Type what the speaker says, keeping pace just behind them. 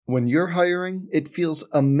When you're hiring, it feels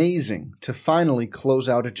amazing to finally close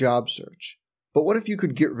out a job search. But what if you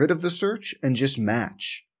could get rid of the search and just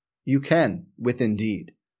match? You can with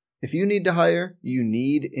Indeed. If you need to hire, you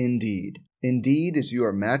need Indeed. Indeed is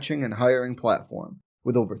your matching and hiring platform.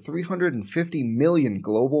 With over 350 million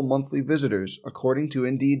global monthly visitors, according to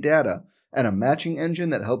Indeed data, and a matching engine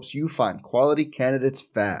that helps you find quality candidates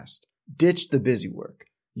fast. Ditch the busy work.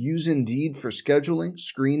 Use Indeed for scheduling,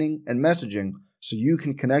 screening, and messaging so you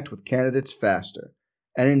can connect with candidates faster.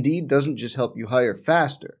 And Indeed doesn't just help you hire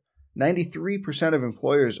faster. 93% of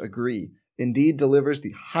employers agree Indeed delivers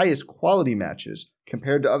the highest quality matches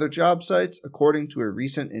compared to other job sites, according to a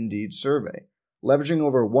recent Indeed survey. Leveraging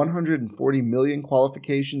over 140 million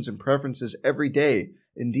qualifications and preferences every day,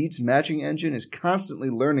 Indeed's matching engine is constantly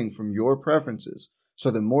learning from your preferences, so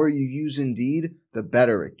the more you use Indeed, the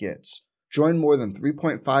better it gets. Join more than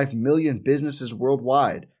 3.5 million businesses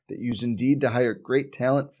worldwide that use Indeed to hire great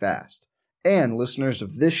talent fast. And listeners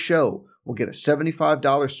of this show will get a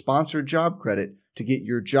 $75 sponsored job credit to get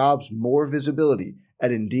your jobs more visibility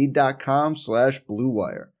at Indeed.com/Blue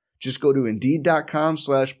Wire. Just go to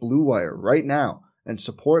Indeed.com/Blue Wire right now and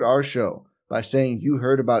support our show by saying you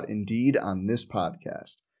heard about Indeed on this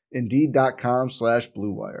podcast.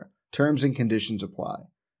 Indeed.com/Blue Wire. Terms and conditions apply.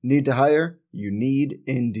 Need to hire? You need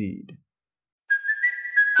Indeed.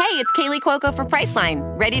 Hey, it's Kaylee Cuoco for Priceline.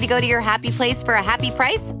 Ready to go to your happy place for a happy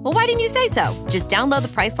price? Well, why didn't you say so? Just download the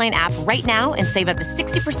Priceline app right now and save up to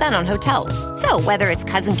 60% on hotels. So whether it's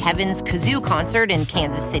Cousin Kevin's Kazoo Concert in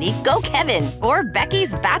Kansas City, go Kevin, or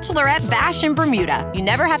Becky's Bachelorette Bash in Bermuda, you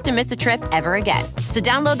never have to miss a trip ever again. So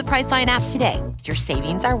download the Priceline app today. Your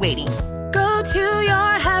savings are waiting. Go to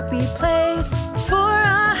your happy place for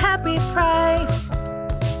a happy price.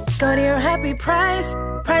 Go to your happy price,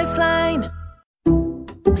 Priceline.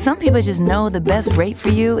 Some people just know the best rate for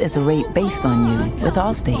you is a rate based on you with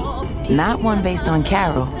Allstate. Not one based on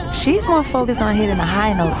Carol. She's more focused on hitting a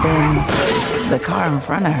high note than the car in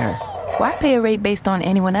front of her. Why pay a rate based on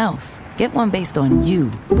anyone else? Get one based on you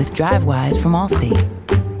with DriveWise from Allstate.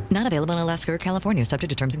 Not available in Alaska or California,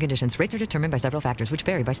 subject to terms and conditions. Rates are determined by several factors, which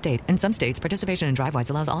vary by state. In some states, participation in DriveWise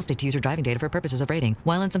allows Allstate to use your driving data for purposes of rating.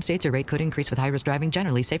 While in some states, your rate could increase with high-risk driving.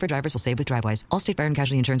 Generally, safer drivers will save with DriveWise. Allstate Fire and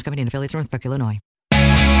Casualty Insurance Company and affiliates, Northbrook, Illinois.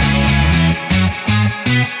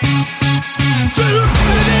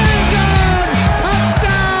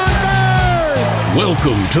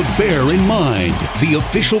 Welcome to Bear in Mind, the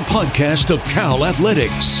official podcast of Cal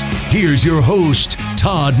Athletics. Here's your host,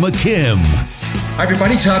 Todd McKim. Hi,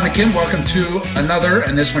 everybody. Todd McKim. Welcome to another,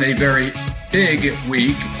 and this one a very big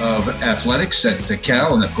week of athletics at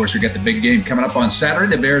Cal. And, of course, we got the big game coming up on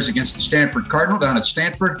Saturday. The Bears against the Stanford Cardinal down at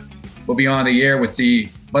Stanford. We'll be on the air with the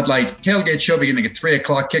Bud Light Tailgate Show beginning at 3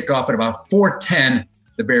 o'clock, kickoff at about 4:10,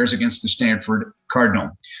 the Bears against the Stanford Cardinal.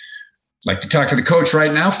 I'd like to talk to the coach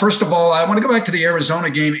right now. First of all, I want to go back to the Arizona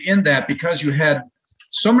game in that because you had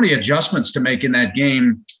so many adjustments to make in that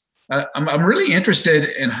game. I'm really interested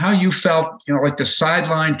in how you felt, like the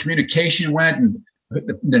sideline communication went and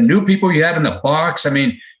the new people you had in the box. I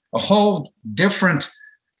mean, a whole different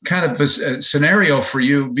kind of a scenario for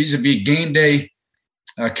you vis-a-vis game day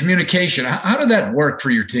communication. How did that work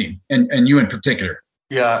for your team and you in particular?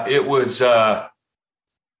 Yeah, it was, I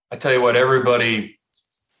tell you what, everybody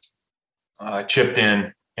chipped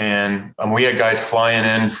in, and we had guys flying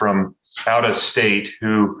in from out of state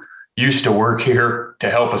who used to work here to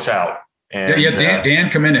help us out. And Dan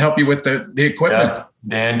come in to help you with the equipment. Yeah,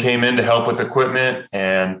 Dan came in to help with equipment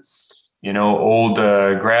and, old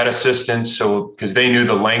grad assistants. So, because they knew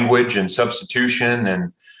the language and substitution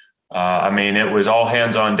and, it was all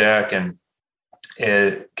hands on deck, and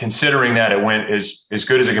considering that it went as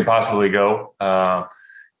good as it could possibly go.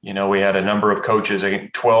 We had a number of coaches, I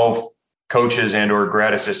think 12 coaches and or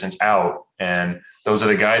grad assistants out. And those are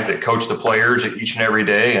the guys that coach the players each and every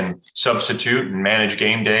day and substitute and manage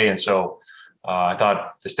game day. And so I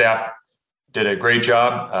thought the staff did a great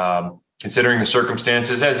job considering the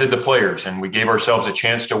circumstances, as did the players. And we gave ourselves a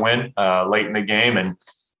chance to win late in the game and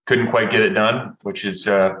couldn't quite get it done, which is,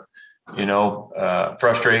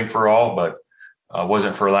 frustrating for all, but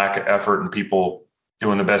wasn't for lack of effort and people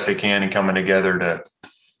doing the best they can and coming together to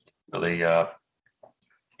really,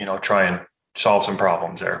 try and solve some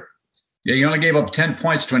problems there. Yeah, you only gave up 10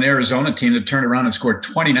 points to an Arizona team that turned around and scored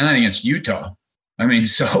 29 against Utah.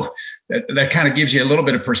 So that kind of gives you a little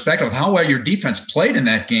bit of perspective of how well your defense played in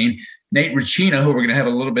that game. Nate Ricina, who we're going to have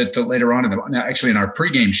a little bit later on in our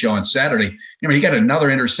pregame show on Saturday, he got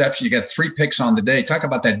another interception. You got 3 picks on the day. Talk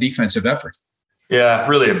about that defensive effort. Yeah,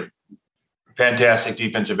 really a fantastic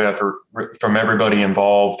defensive effort from everybody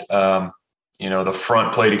involved. The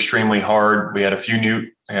front played extremely hard. We had a few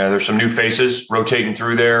there's some new faces rotating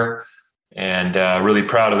through there, and really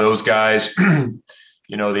proud of those guys.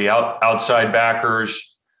 The outside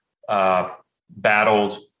backers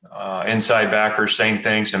battled, inside backers, same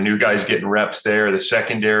thing. Some new guys getting reps there, the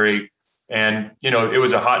secondary. And, it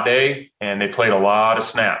was a hot day and they played a lot of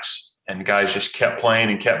snaps, and the guys just kept playing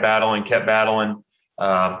and kept battling.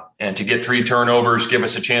 And to get 3 turnovers, give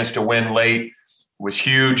us a chance to win late was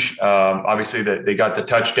huge. Obviously that they got the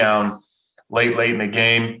touchdown late in the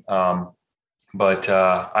game. But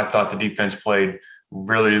I thought the defense played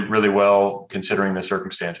really, really well considering the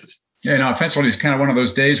circumstances. Yeah, offensively, it's kind of one of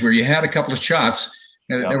those days where you had a couple of shots.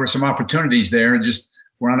 There were some opportunities there, and just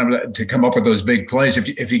were unable to come up with those big plays.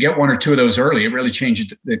 If you get 1 or 2 of those early, it really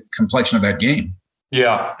changed the complexion of that game.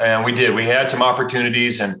 Yeah, and we did. We had some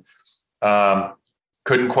opportunities and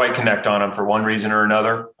couldn't quite connect on them for one reason or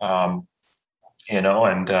another. Again,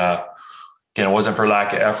 it wasn't for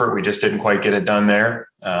lack of effort. We just didn't quite get it done there.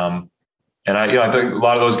 And I think a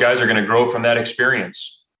lot of those guys are going to grow from that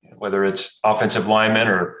experience, whether it's offensive linemen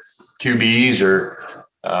or QBs or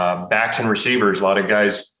backs and receivers. A lot of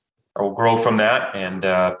guys will grow from that and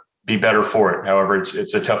be better for it. However,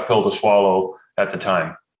 it's a tough pill to swallow at the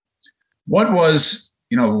time. What was,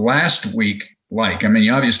 last week like? I mean,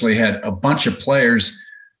 you obviously had a bunch of players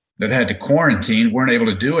that had to quarantine, weren't able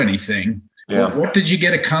to do anything. Yeah. What did you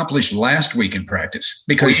get accomplished last week in practice?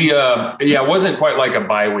 Because it wasn't quite like a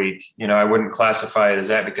bye week. I wouldn't classify it as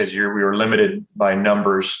that because we were limited by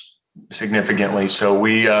numbers significantly. So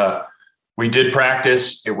we did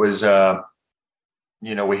practice. It was,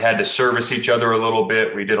 we had to service each other a little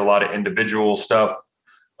bit. We did a lot of individual stuff.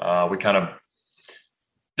 We kind of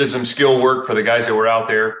did some skill work for the guys that were out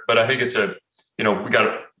there. But I think it's we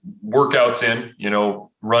got workouts in,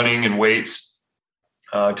 running and weights.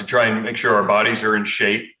 To try and make sure our bodies are in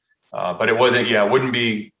shape. But it wouldn't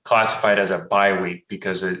be classified as a bye week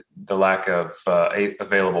because of the lack of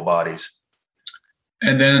available bodies.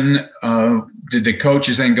 And then did the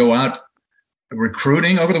coaches then go out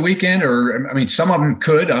recruiting over the weekend? Or, I mean, some of them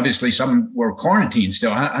could, obviously some were quarantined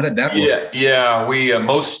still. How did that work? Yeah. We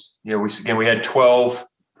had 12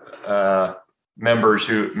 members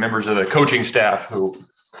of the coaching staff who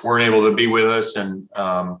weren't able to be with us, and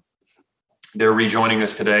they're rejoining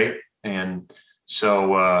us today. And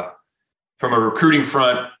so from a recruiting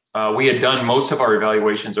front, we had done most of our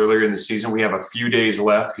evaluations earlier in the season. We have a few days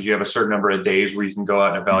left because you have a certain number of days where you can go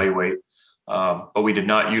out and evaluate. But we did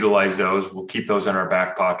not utilize those. We'll keep those in our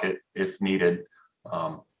back pocket if needed.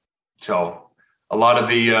 So a lot of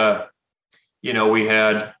the, we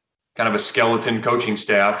had kind of a skeleton coaching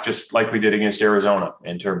staff, just like we did against Arizona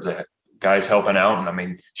in terms of guys helping out. And I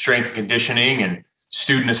mean, strength and conditioning and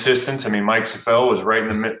student assistants. I mean, Mike Safel was right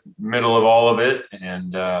in the middle of all of it.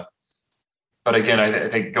 And, but again, I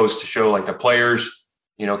think it goes to show like the players,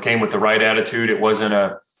 came with the right attitude. It wasn't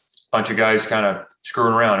a bunch of guys kind of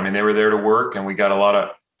screwing around. I mean, they were there to work, and we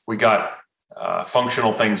got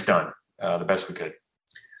functional things done the best we could.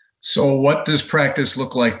 So what does practice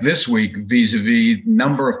look like this week vis-a-vis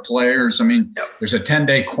number of players? I mean, There's a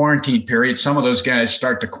 10-day quarantine period. Some of those guys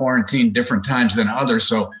start to quarantine different times than others.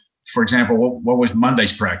 So, for example, what was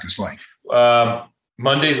Monday's practice like?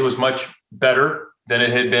 Monday's was much better than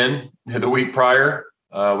it had been the week prior.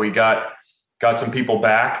 We got some people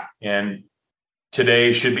back, and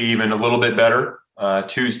today should be even a little bit better,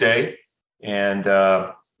 Tuesday. And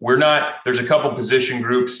there's a couple position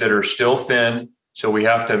groups that are still thin, so we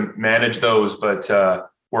have to manage those, but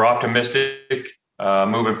we're optimistic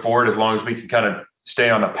moving forward. As long as we can kind of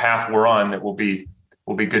stay on the path we're on, that we'll be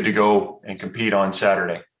good to go and compete on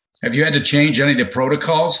Saturday. Have you had to change any of the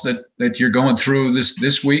protocols that you're going through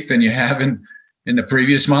this week than you have in the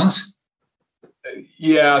previous months?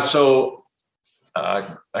 Yeah. So I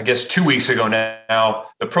guess 2 weeks ago now,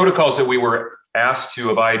 the protocols that we were asked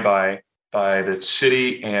to abide by the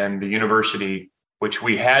city and the university, which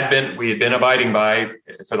we had been abiding by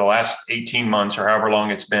for the last 18 months or however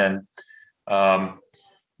long it's been,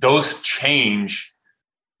 those change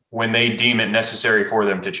when they deem it necessary for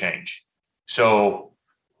them to change. So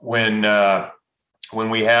when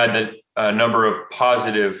we had the number of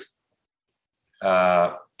positive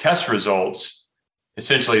test results,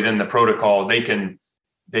 essentially then the protocol, they can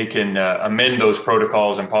amend those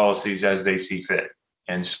protocols and policies as they see fit.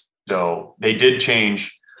 And so they did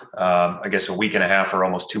change, I guess a week and a half or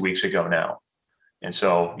almost 2 weeks ago now. And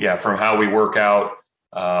so, from how we work out,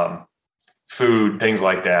 food, things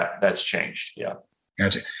like that, that's changed. Yeah.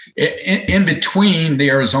 Gotcha. In between the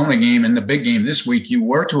Arizona game and the big game this week, you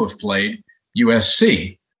were to have played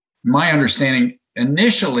USC. My understanding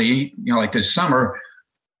initially, like this summer,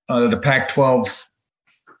 the Pac-12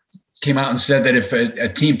 came out and said that if a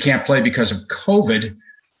team can't play because of COVID,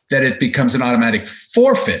 that it becomes an automatic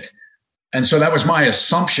forfeit. And so that was my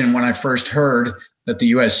assumption when I first heard that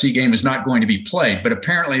the USC game is not going to be played. But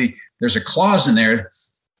apparently there's a clause in there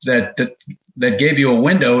that gave you a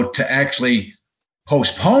window to actually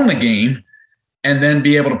postpone the game and then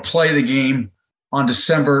be able to play the game on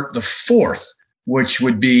December the 4th, which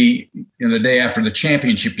would be the day after the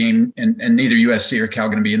championship game, and neither USC or Cal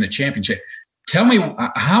going to be in the championship. Tell me,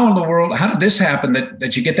 how in the world, how did this happen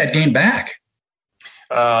that you get that game back?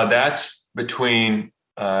 That's between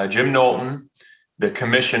Jim Knowlton, the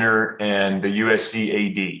commissioner, and the USC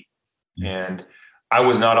AD. And I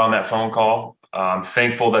was not on that phone call. I'm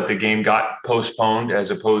thankful that the game got postponed as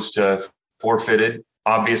opposed to forfeited.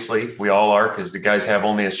 Obviously, we all are, because the guys have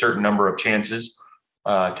only a certain number of chances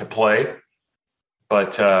to play.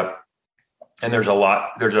 But and there's a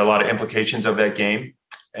lot of implications of that game.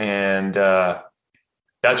 And that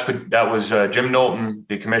was Jim Knowlton,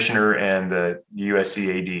 the commissioner, and the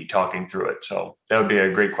USC AD talking through it. So that would be a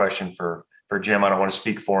great question for Jim. I don't want to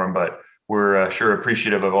speak for him, but we're sure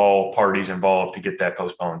appreciative of all parties involved to get that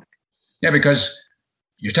postponed. Yeah, because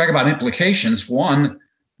you're talking about implications. One,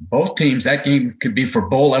 both teams, that game could be for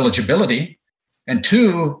bowl eligibility. And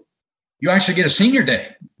two, you actually get a senior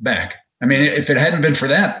day back. I mean, if it hadn't been for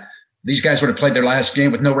that, these guys would have played their last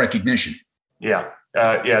game with no recognition. Yeah.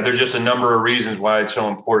 There's just a number of reasons why it's so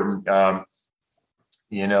important. For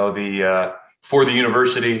the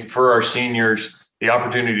university, for our seniors, the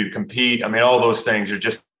opportunity to compete. I mean, all those things. There's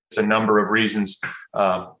just a number of reasons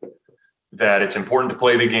that it's important to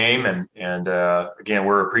play the game. And again,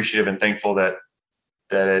 we're appreciative and thankful that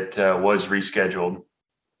it was rescheduled.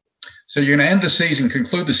 So you're going to end the season,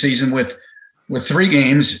 conclude the season with 3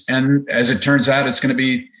 games. And as it turns out, it's going to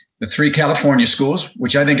be the 3 California schools,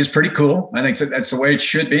 which I think is pretty cool. I think that's the way it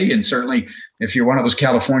should be. And certainly if you're one of those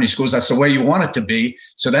California schools, that's the way you want it to be.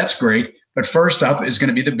 So that's great. But first up is going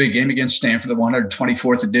to be the big game against Stanford, the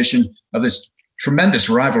 124th edition of this tremendous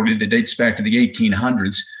rivalry that dates back to the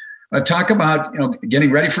 1800s. Talk about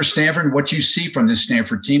getting ready for Stanford and what you see from this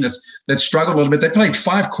Stanford team that struggled a little bit. They played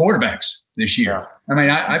 5 quarterbacks this year. Yeah. I mean,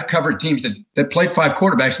 I've covered teams that played 5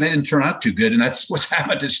 quarterbacks and they didn't turn out too good, and that's what's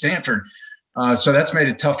happened to Stanford. So that's made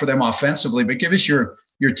it tough for them offensively. But give us your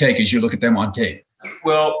take as you look at them on tape.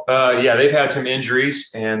 Well, they've had some injuries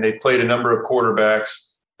and they've played a number of quarterbacks.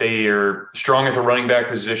 They are strong at the running back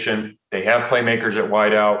position. They have playmakers at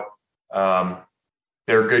wideout.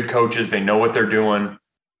 They're good coaches. They know what they're doing.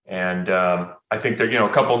 And I think they're, a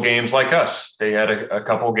couple games like us. They had a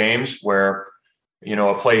couple games where,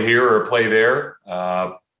 a play here or a play there,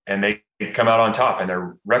 and they come out on top and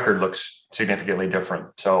their record looks significantly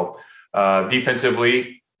different. So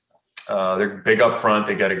defensively, they're big up front.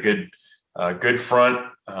 They got a good front.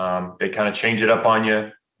 They kind of change it up on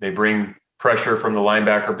you. They bring pressure from the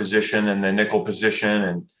linebacker position and the nickel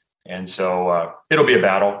position. And so it'll be a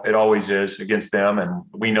battle. It always is against them. And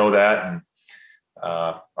we know that. And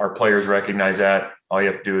our players recognize that. All you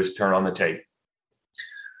have to do is turn on the tape.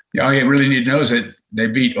 Yeah, all you really need to know is that they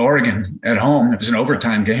beat Oregon at home. It was an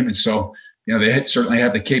overtime game. And so, they certainly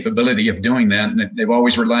have the capability of doing that. And they've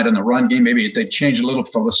always relied on the run game. Maybe if they changed a little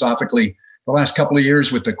philosophically the last couple of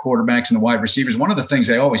years with the quarterbacks and the wide receivers. One of the things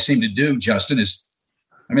they always seem to do, Justin, is,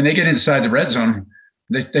 they get inside the red zone.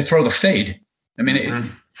 They throw the fade.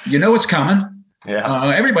 It's coming.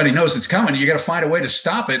 Yeah. Everybody knows it's coming. You got to find a way to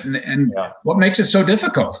stop it. And what makes it so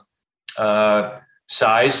difficult?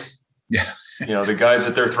 Size. Yeah. The guys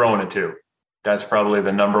that they're throwing it to, that's probably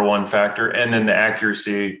the number one factor. And then the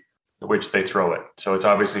accuracy at which they throw it. So it's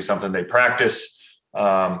obviously something they practice.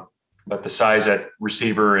 But the size at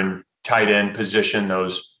receiver and tight end position,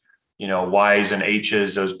 those, Y's and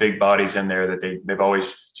H's, those big bodies in there that they've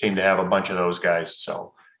always seemed to have a bunch of those guys.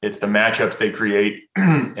 So it's the matchups they create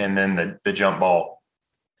and then the jump ball.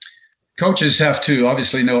 Coaches have to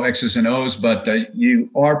obviously know X's and O's, but you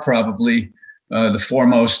are probably the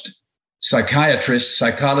foremost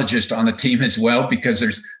psychologist on the team as well, because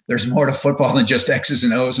there's more to football than just X's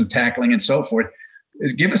and O's and tackling and so forth.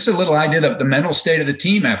 Give us a little idea of the mental state of the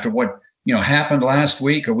team after what happened last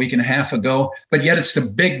week, a week and a half ago, but yet it's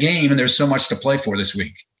the big game and there's so much to play for this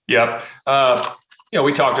week. Yep.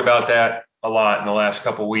 We talked about that a lot in the last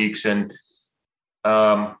couple of weeks. And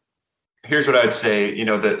here's what I'd say,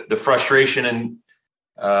 the frustration and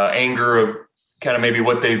anger of kind of maybe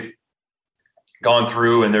what they've gone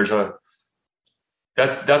through. And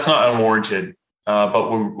that's not unwarranted. But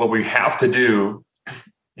what we have to do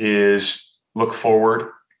is look forward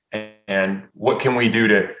and what can we do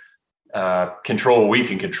to control what we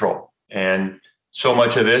can control. And so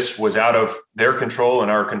much of this was out of their control and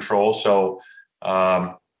our control. So,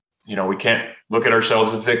 we can't look at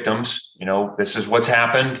ourselves as victims. This is what's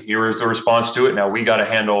happened. Here is the response to it. Now we got to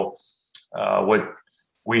handle what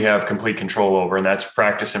we have complete control over, and that's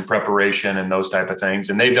practice and preparation and those type of things.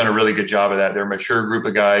 And they've done a really good job of that. They're a mature group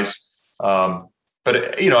of guys. But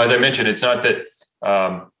as I mentioned, it's not that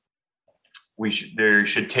they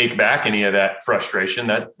should take back any of that frustration.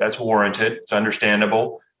 That's warranted. It's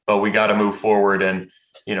understandable, but we got to move forward. And,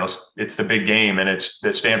 it's the big game, and it's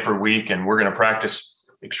the Stanford week, and we're going to practice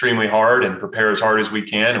extremely hard and prepare as hard as we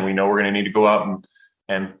can. And we know we're going to need to go out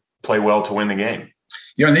and play well to win the game.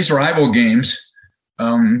 In these rival games,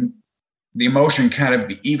 the emotion kind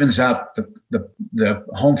of evens out the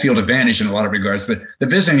home field advantage in a lot of regards. The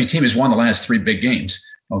visiting team has won the last 3 big games.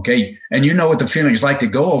 Okay. And what the feeling is like to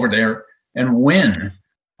go over there and win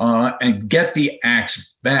and get the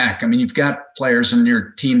axe back. I mean, you've got players in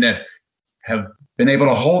your team that have been able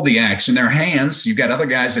to hold the axe in their hands. You've got other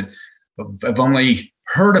guys that have only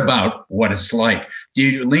heard about what it's like. Do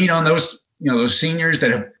you lean on those, those seniors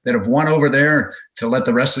that have won over there to let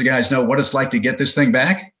the rest of the guys know what it's like to get this thing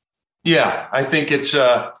back? Yeah, I think it's,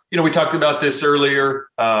 we talked about this earlier.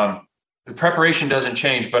 The preparation doesn't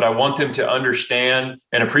change, but I want them to understand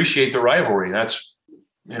and appreciate the rivalry. That's,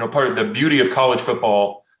 part of the beauty of college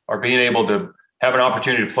football, are being able to have an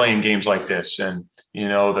opportunity to play in games like this. And,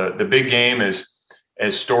 the big game is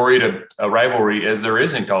as storied a rivalry as there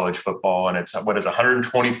is in college football. And it's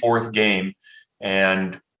 124th game.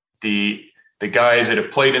 And the guys that have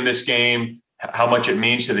played in this game, how much it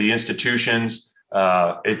means to the institutions,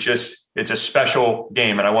 it's a special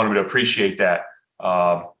game. And I want them to appreciate that.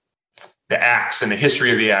 The axe and the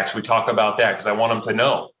history of the axe. We talk about that because I want them to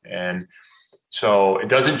know. And so it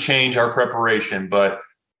doesn't change our preparation, but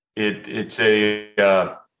it's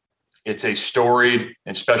a storied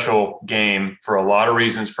and special game for a lot of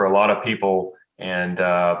reasons, for a lot of people. And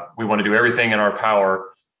we want to do everything in our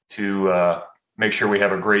power to make sure we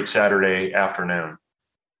have a great Saturday afternoon.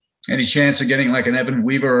 Any chance of getting like an Evan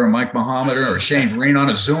Weaver or Mike Muhammad or Shane Vereen on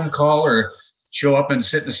a Zoom call, or show up and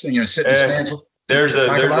sit in the stands? There's a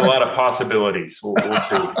lot of possibilities. We'll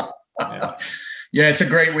see. Yeah. Yeah, it's a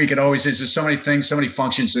great week. It always is. There's so many things, so many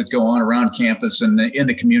functions that go on around campus and in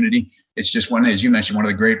the community. It's just as you mentioned, one of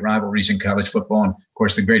the great rivalries in college football, and of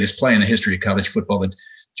course the greatest play in the history of college football that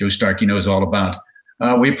Joe Starkey knows all about.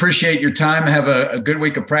 We appreciate your time. Have a good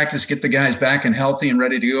week of practice. Get the guys back and healthy and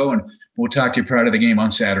ready to go, and we'll talk to you prior to the game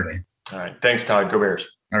on Saturday. All right. Thanks, Todd. Go Bears.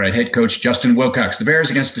 All right. Head coach Justin Wilcox. The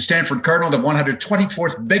Bears against the Stanford Cardinal, the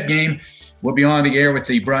 124th big game. We'll be on the air with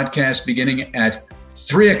the broadcast beginning at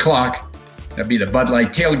 3 o'clock. That'll be the Bud Light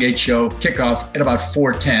Tailgate Show, kickoff at about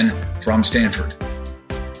 4:10 from Stanford.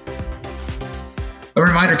 A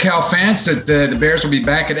reminder, Cal fans, that the Bears will be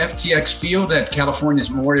back at FTX Field at California's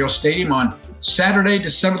Memorial Stadium on Saturday,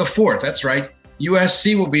 December the 4th. That's right.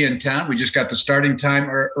 USC will be in town. We just got the starting time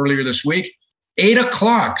earlier this week, 8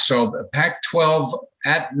 o'clock. So Pac-12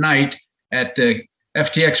 at night at the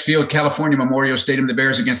FTX Field, California Memorial Stadium. The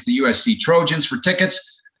Bears against the USC Trojans. For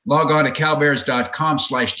tickets, log on to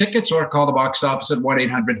calbears.com/tickets or call the box office at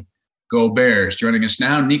 1-800-GO-BEARS. Joining us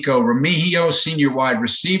now, Nico Remigio, senior wide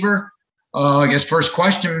receiver. I guess first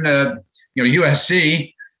question,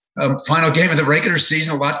 USC, final game of the regular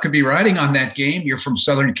season. A lot could be riding on that game. You're from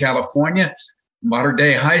Southern California, Mater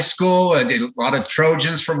Dei High School. A lot of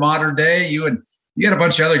Trojans from Mater Dei. You got a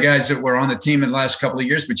bunch of other guys that were on the team in the last couple of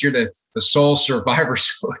years, but you're the sole survivor,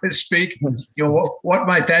 so to speak. What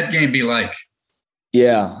might that game be like?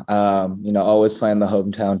 Yeah, always playing the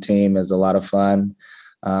hometown team is a lot of fun.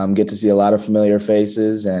 Get to see a lot of familiar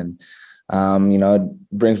faces, and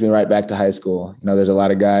it brings me right back to high school. There's a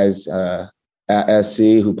lot of guys at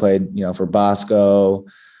SC who played, for Bosco,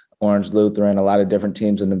 Orange Lutheran, a lot of different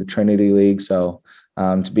teams in the Trinity League. So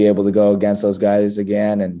to be able to go against those guys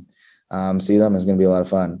again and see them is going to be a lot of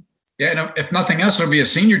fun. Yeah, if nothing else, it'll be a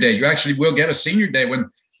senior day. You actually will get a senior day. When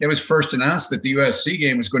it was first announced that the USC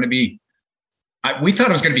game was going to be, we thought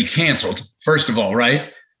it was going to be canceled, first of all, right?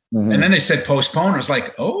 Mm-hmm. And then they said postpone. I was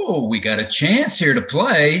like, oh, we got a chance here to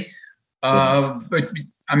play. But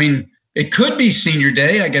I mean, it could be senior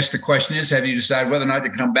day. I guess the question is, have you decided whether or not to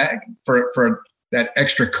come back for that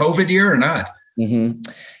extra COVID year or not? Mm-hmm.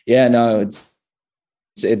 Yeah, no, it's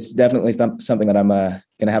definitely something that I'm going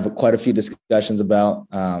to have quite a few discussions about.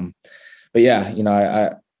 But yeah,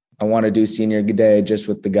 I want to do senior day just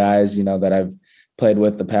with the guys, that I've played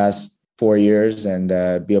with the past 4 years and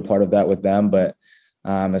be a part of that with them. But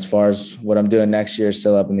as far as what I'm doing next year is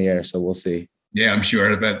still up in the air. So we'll see. Yeah, I'm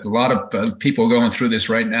sure that a lot of people going through this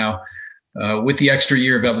right now with the extra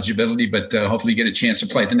year of eligibility, but hopefully you get a chance to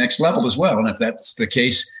play at the next level as well. And if that's the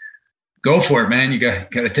case, go for it, man. You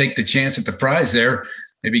got to take the chance at the prize there.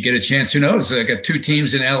 maybe get a chance. Who knows? I got two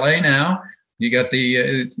teams in LA now. You got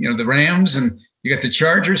the the Rams and you got the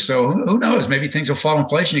Chargers. So who knows? Maybe things will fall in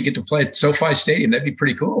place and you get to play at SoFi Stadium. That'd be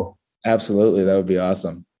pretty cool. Absolutely, that would be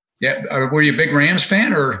awesome. Yeah, were you a big Rams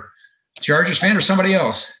fan or Chargers fan or somebody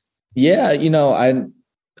else? Yeah,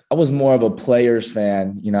 I was more of a Players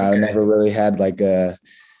fan. Okay. I never really had like a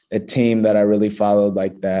team that I really followed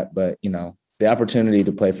like that. But the opportunity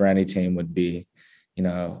to play for any team would be,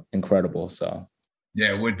 incredible. So.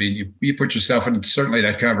 Yeah, it would be. You put yourself in certainly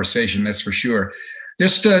that conversation. That's for sure.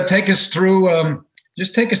 Just take us through.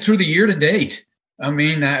 Take us through the year to date. I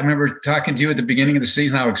mean, I remember talking to you at the beginning of the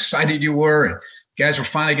season, how excited you were. And guys were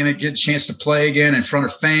finally going to get a chance to play again in front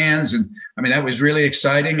of fans, and I mean that was really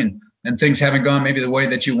exciting. And things haven't gone maybe the way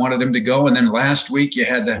that you wanted them to go. And then last week you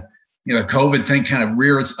had the COVID thing kind of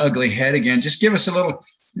rear its ugly head again. Just give us a little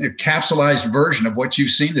capsulized version of what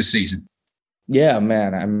you've seen this season. Yeah,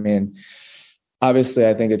 man. I mean, obviously,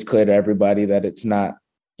 I think it's clear to everybody that it's not,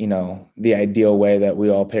 the ideal way that we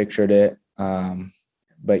all pictured it.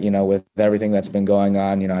 But, with everything that's been going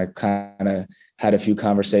on, I kind of had a few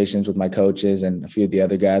conversations with my coaches and a few of the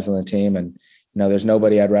other guys on the team. And, there's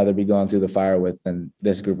nobody I'd rather be going through the fire with than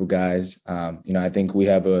this group of guys. I think we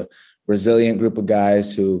have a resilient group of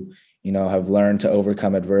guys who, have learned to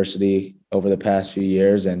overcome adversity over the past few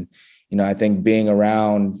years. And, I think being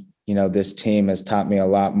around, this team has taught me a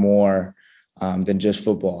lot more than just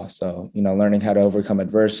football. So, learning how to overcome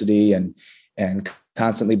adversity and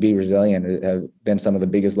constantly be resilient have been some of the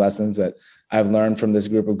biggest lessons that I've learned from this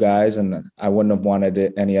group of guys. And I wouldn't have wanted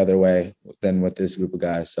it any other way than with this group of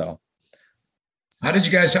guys. So. How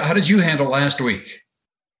did you handle last week?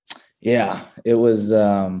 Yeah, it was,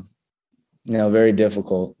 very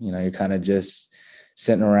difficult. You're kind of just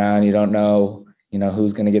sitting around. You don't know,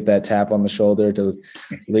 who's going to get that tap on the shoulder to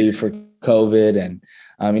leave for COVID and,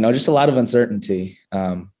 just a lot of uncertainty.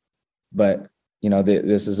 But,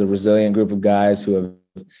 this is a resilient group of guys who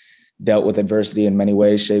have dealt with adversity in many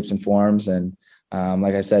ways, shapes, and forms. And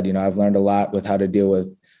like I said, I've learned a lot with how to deal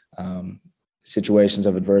with situations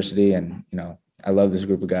of adversity. And, I love this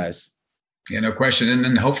group of guys. Yeah, no question. And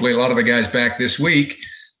then hopefully a lot of the guys back this week.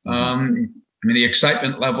 The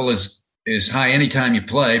excitement level is high anytime you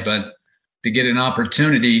play, but to get an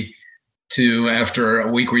opportunity to, after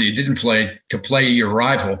a week where you didn't play, to play your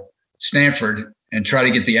rival, Stanford, and try to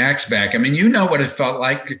get the Axe back. I mean, what it felt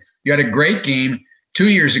like. You had a great game 2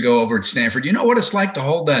 years ago over at Stanford. You know what it's like to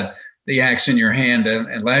hold the Axe in your hand.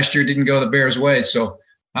 And last year didn't go the Bears' way. So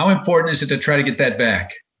how important is it to try to get that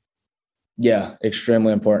back? Yeah,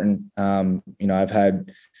 extremely important. I've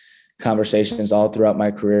had conversations all throughout my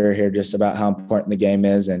career here just about how important the game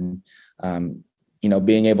is. And,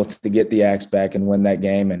 being able to get the Axe back and win that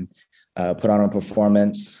game and put on a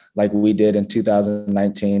performance like we did in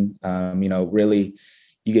 2019, really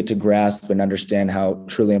you get to grasp and understand how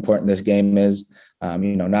truly important this game is,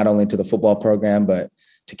 not only to the football program, but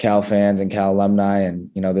to Cal fans and Cal alumni and,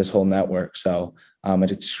 this whole network. So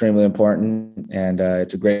it's extremely important and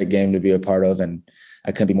it's a great game to be a part of. And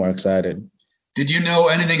I couldn't be more excited. Did you know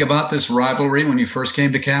anything about this rivalry when you first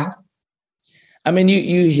came to Cal? I mean,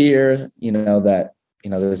 you hear, that,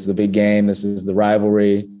 this is a big game. This is the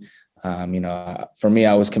rivalry. For me,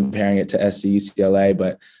 I was comparing it to SC UCLA,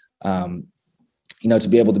 but, to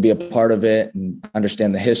be able to be a part of it and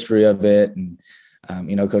understand the history of it. And,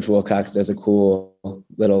 Coach Wilcox does a cool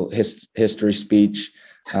little history speech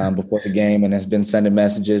before the game and has been sending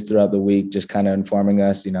messages throughout the week, just kind of informing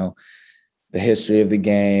us, the history of the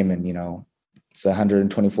game and, it's the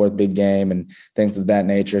 124th big game and things of that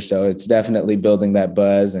nature. So it's definitely building that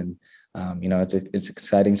buzz and, it's an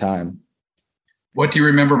exciting time. What do you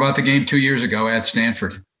remember about the game 2 years ago at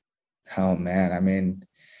Stanford? Oh, man. I mean,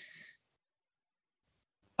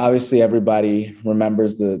 obviously everybody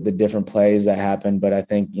remembers the different plays that happened, but I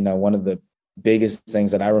think, one of the biggest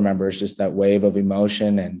things that I remember is just that wave of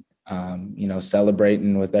emotion and,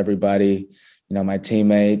 celebrating with everybody, my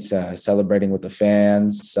teammates, celebrating with the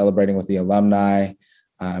fans, celebrating with the alumni,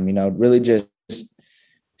 really just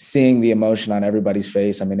seeing the emotion on everybody's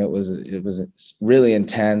face. I mean, it was really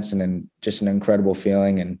intense and just an incredible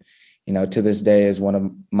feeling. And, to this day is one of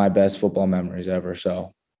my best football memories ever.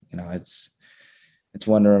 So, it's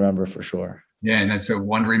one to remember for sure. Yeah. And that's a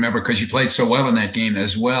one to remember because you played so well in that game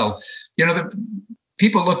as well. The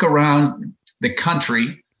people look around the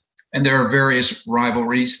country and there are various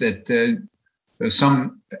rivalries that,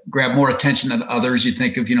 some grab more attention than others. You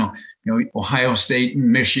think of, Ohio State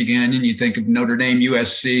and Michigan, and you think of Notre Dame,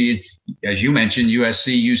 USC, as you mentioned,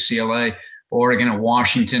 USC, UCLA, Oregon, and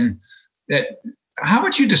Washington. How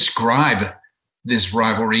would you describe this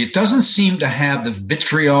rivalry? It doesn't seem to have the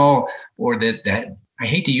vitriol or that I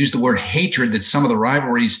hate to use the word hatred that some of the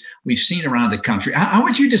rivalries we've seen around the country. How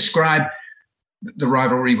would you describe the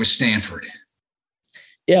rivalry with Stanford?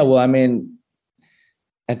 Yeah, well, I mean,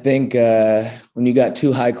 I think when you got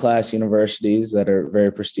two high-class universities that are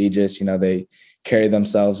very prestigious, they carry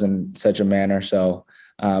themselves in such a manner. So,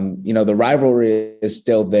 the rivalry is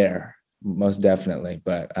still there, most definitely.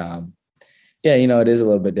 But, it is a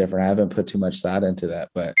little bit different. I haven't put too much thought into that,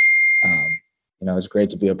 but, it's great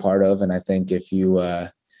to be a part of. And I think if you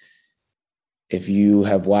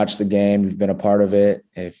have watched the game, you've been a part of it,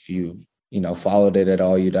 if you followed it at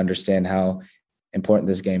all, you'd understand how important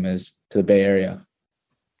this game is to the Bay Area.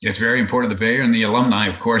 It's very important to the Bay Area and the alumni,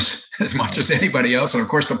 of course, as much as anybody else. And of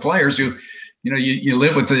course, the players who, you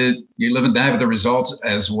live and die with the results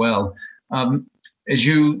as well. As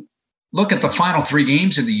you look at the final 3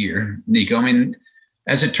 games of the year, Nico, I mean,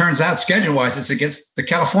 as it turns out, schedule-wise, it's against the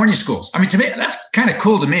California schools. I mean, to me, that's kind of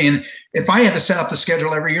cool to me. And if I had to set up the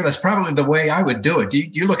schedule every year, that's probably the way I would do it. Do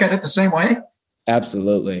you look at it the same way?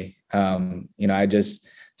 Absolutely.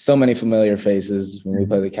 So many familiar faces when we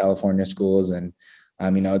play the California schools. And,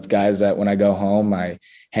 it's guys that when I go home, I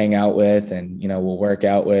hang out with and, we'll work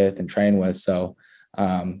out with and train with. So,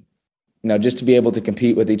 just to be able to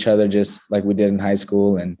compete with each other, just like we did in high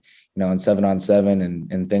school and, in 7-on-7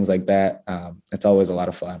 and things like that. It's always a lot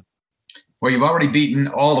of fun. Well, you've already beaten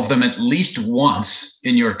all of them at least once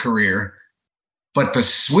in your career, but to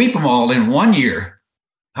sweep them all in 1 year,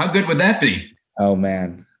 how good would that be? Oh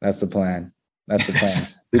man, that's the plan. That's the plan.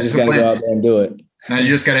 We just got to go out there and do it. Now you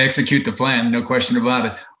just got to execute the plan. No question about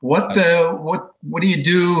it. What do you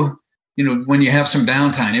do, when you have some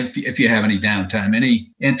downtime, if you have any downtime,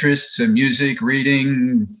 any interests in music,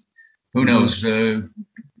 reading, who knows,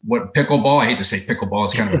 what pickleball? I hate to say pickleball.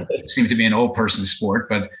 It's kind of seems to be an old person sport,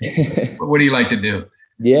 but what do you like to do?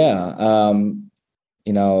 Yeah.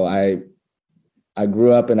 I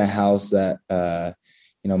grew up in a house that,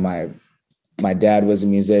 my dad was a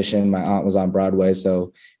musician. My aunt was on Broadway.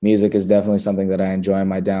 So music is definitely something that I enjoy in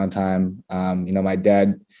my downtime. My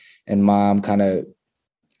dad and mom kind of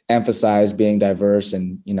emphasized being diverse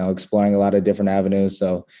and, exploring a lot of different avenues.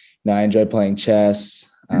 So, I enjoy playing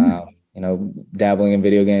chess, dabbling in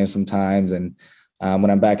video games sometimes. And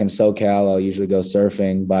when I'm back in SoCal, I'll usually go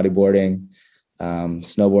surfing, bodyboarding,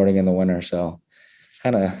 snowboarding in the winter. So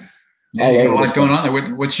kind of you got a lot going on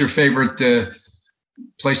there. What's your favorite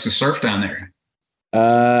place to surf down there?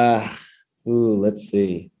 Let's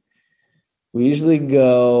see. We usually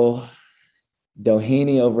go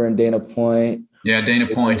Doheny over in Dana Point. Yeah, Dana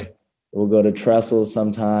Point. We'll go to Trestle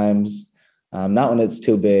sometimes. Not when it's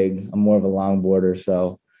too big. I'm more of a longboarder,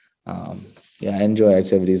 so I enjoy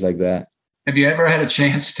activities like that. Have you ever had a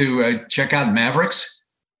chance to check out Mavericks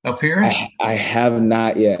up here? I have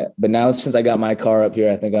not yet, but now since I got my car up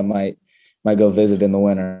here, I think I might go visit in the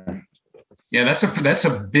winter. Yeah, that's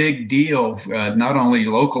a big deal, not only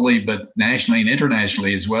locally but nationally and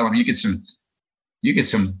internationally as well. I mean, you get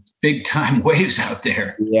some big time waves out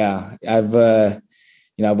there. Yeah, I've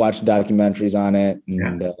watched documentaries on it,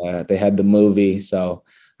 and they had the movie, so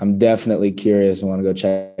I'm definitely curious and want to go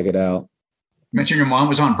check it out. You mentioned your mom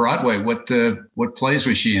was on Broadway. What plays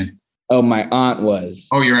was she in? Oh, my aunt was.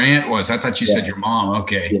 Oh, your aunt was. I thought you said your mom.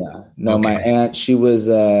 Okay. Yeah. No, okay. My aunt, she was.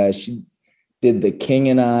 She did The King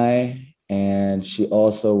and I. And she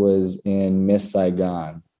also was in Miss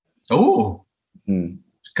Saigon. Oh, a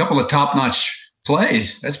couple of top-notch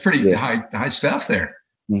plays. That's pretty high stuff there.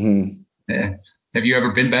 Mm-hmm. Yeah. Have you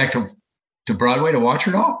ever been back to Broadway to watch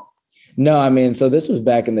her at all? No, I mean, so this was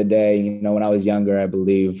back in the day. When I was younger, I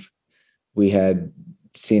believe we had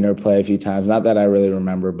seen her play a few times. Not that I really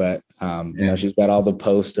remember, but she's got all the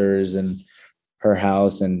posters in her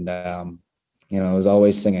house, and was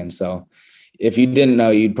always singing. So. If you didn't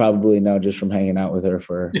know, you'd probably know just from hanging out with her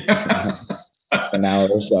for an hour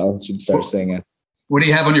or so. She'd start singing. What do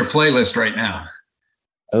you have on your playlist right now?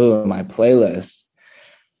 Oh, my playlist.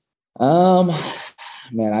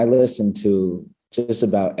 Man, I listen to just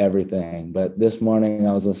about everything. But this morning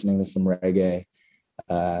I was listening to some reggae.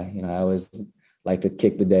 I always like to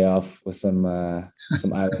kick the day off with some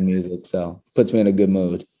island music. So it puts me in a good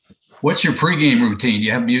mood. What's your pregame routine? Do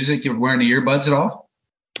you have music? You're wearing the earbuds at all?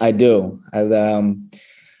 I do.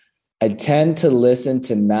 I tend to listen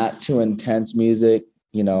to not too intense music,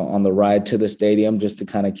 on the ride to the stadium, just to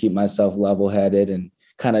kind of keep myself level-headed and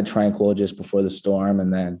kind of tranquil just before the storm.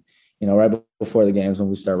 And then, right before the games when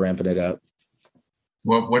we start ramping it up.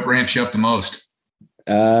 What ramps you up the most?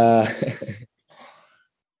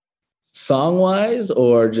 Song-wise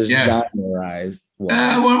or just genre-wise?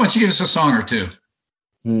 Why don't you give us a song or two?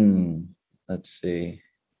 Let's see.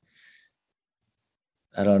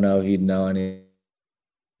 I don't know if you'd know any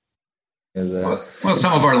Well,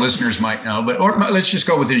 some of our listeners might know, or let's just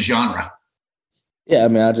go with his genre. Yeah, I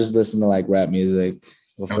mean, I just listen to like rap music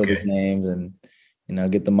before the games and,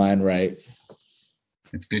 get the mind right.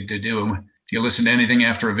 It's good to do. Do you listen to anything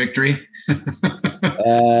after a victory?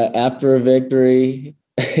 After a victory,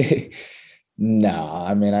 no.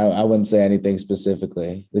 I mean, I wouldn't say anything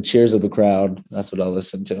specifically. The cheers of the crowd, that's what I'll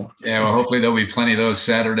listen to. Yeah, well, hopefully there'll be plenty of those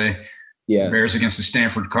Saturday. Yes. The Bears against the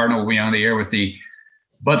Stanford Cardinal will be on the air with the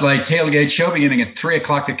Bud Light Tailgate Show beginning at 3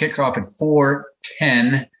 o'clock. The kickoff at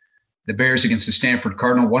 4:10. The Bears against the Stanford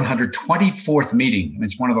Cardinal, 124th meeting.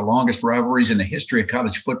 It's one of the longest rivalries in the history of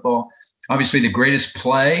college football. Obviously, the greatest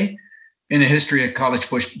play in the history of college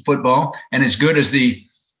football, and as good as the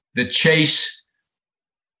Chase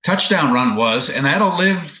touchdown run was, and that'll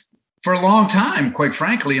live for a long time, quite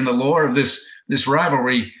frankly, in the lore of this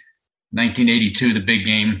rivalry. 1982, the big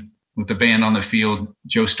game with the band on the field,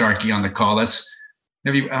 Joe Starkey on the call.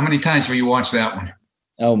 How many times have you watched that one?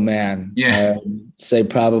 Oh, man. Yeah. I'd say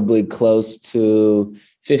probably close to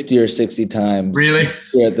 50 or 60 times. Really?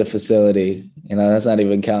 Here at the facility. That's not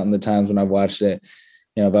even counting the times when I've watched it,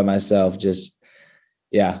 by myself.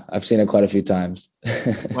 I've seen it quite a few times.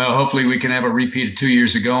 Well, hopefully we can have a repeat of 2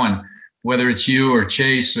 years ago, and whether it's you or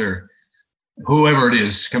Chase or whoever it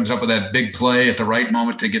is comes up with that big play at the right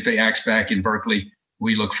moment to get the Axe back in Berkeley,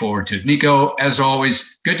 we look forward to it. Nico, as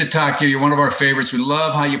always, good to talk to you. You're one of our favorites. We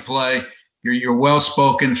love how you play. You're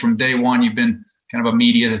well-spoken from day one. You've been kind of a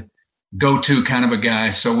media go-to kind of a guy.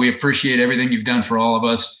 So we appreciate everything you've done for all of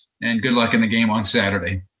us, and good luck in the game on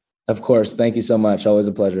Saturday. Of course. Thank you so much. Always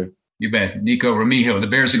a pleasure. You bet. Nico Remigio, the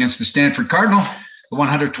Bears against the Stanford Cardinal, the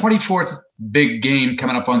 124th big game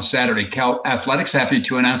coming up on Saturday. Cal Athletics happy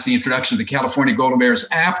to announce the introduction of the California Golden Bears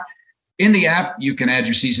app. In the app, you can add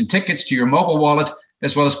your season tickets to your mobile wallet,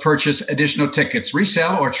 as well as purchase additional tickets,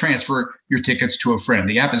 resell, or transfer your tickets to a friend.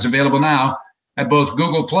 The app is available now at both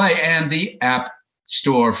Google Play and the App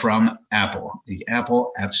Store from Apple, the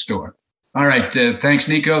Apple App Store. All right. Thanks,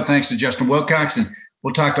 Nico. Thanks to Justin Wilcox. And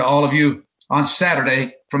we'll talk to all of you on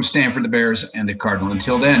Saturday from Stanford, the Bears, and the Cardinal.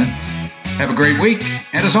 Until then, have a great week.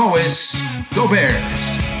 And as always, go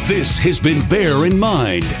Bears. This has been Bear in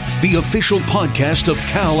Mind, the official podcast of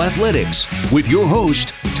Cal Athletics, with your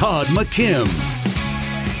host, Todd McKim.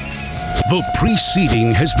 The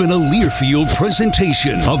preceding has been a Learfield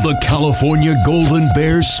presentation of the California Golden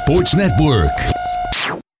Bears Sports Network.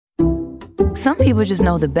 Some people just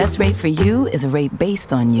know the best rate for you is a rate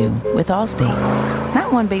based on you with Allstate.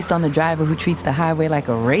 Not one based on the driver who treats the highway like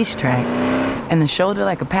a racetrack and the shoulder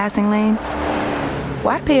like a passing lane.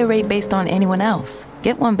 Why pay a rate based on anyone else?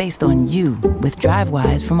 Get one based on you with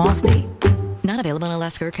DriveWise from Allstate. Not available in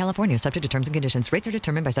Alaska or California, subject to terms and conditions. Rates are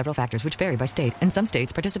determined by several factors, which vary by state. In some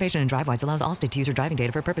states, participation in DriveWise allows Allstate to use your driving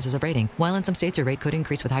data for purposes of rating. While in some states, your rate could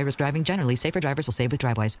increase with high-risk driving. Generally, safer drivers will save with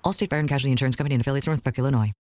DriveWise. Allstate Fire and Casualty Insurance Company and affiliates, Northbrook, Illinois.